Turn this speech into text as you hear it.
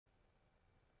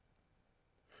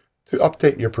To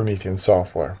update your Promethean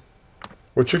software,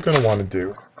 what you're going to want to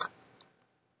do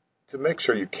to make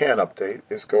sure you can update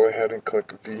is go ahead and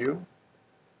click View,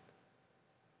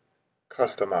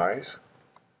 Customize.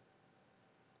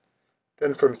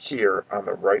 Then from here on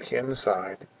the right hand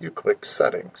side, you click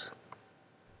Settings.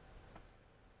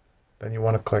 Then you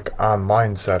want to click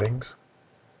Online Settings.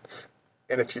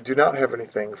 And if you do not have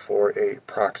anything for a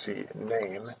proxy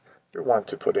name, you want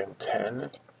to put in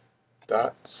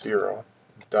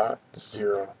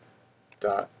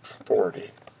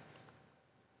 10.0.0.40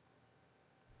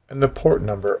 and the port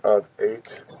number of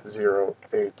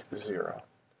 8080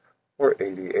 or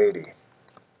 8080.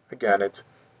 Again, it's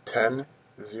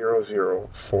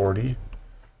 10.0.0.40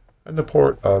 and the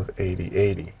port of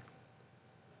 8080.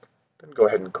 Then go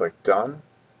ahead and click Done.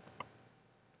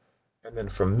 And then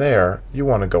from there, you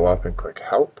want to go up and click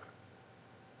Help.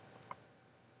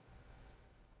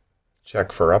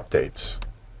 Check for updates.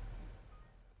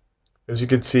 As you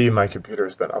can see, my computer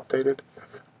has been updated.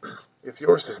 If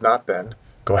yours has not been,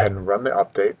 go ahead and run the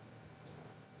update,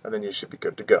 and then you should be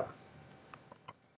good to go.